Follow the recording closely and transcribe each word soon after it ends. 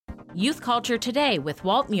Youth Culture Today with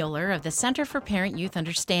Walt Mueller of the Center for Parent-Youth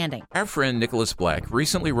Understanding. Our friend Nicholas Black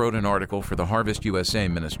recently wrote an article for the HarvestUSA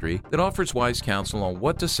ministry that offers wise counsel on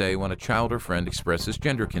what to say when a child or friend expresses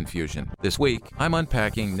gender confusion. This week, I'm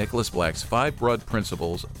unpacking Nicholas Black's 5 broad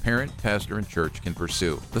principles a parent, pastor, and church can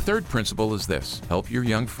pursue. The third principle is this: help your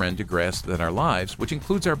young friend to grasp that our lives, which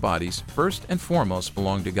includes our bodies, first and foremost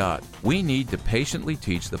belong to God. We need to patiently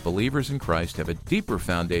teach that believers in Christ have a deeper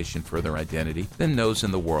foundation for their identity than those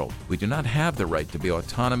in the world. We do not have the right to be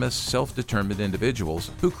autonomous, self-determined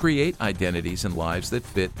individuals who create identities and lives that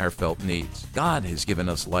fit our felt needs. God has given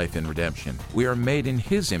us life in redemption. We are made in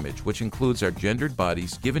His image, which includes our gendered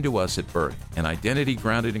bodies given to us at birth. An identity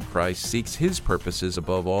grounded in Christ seeks His purposes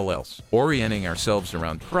above all else. Orienting ourselves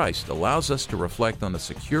around Christ allows us to reflect on the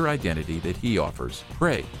secure identity that He offers.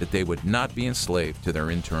 Pray that they would not be enslaved to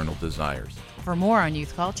their internal desires. For more on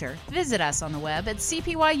youth culture, visit us on the web at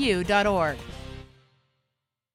cpyu.org.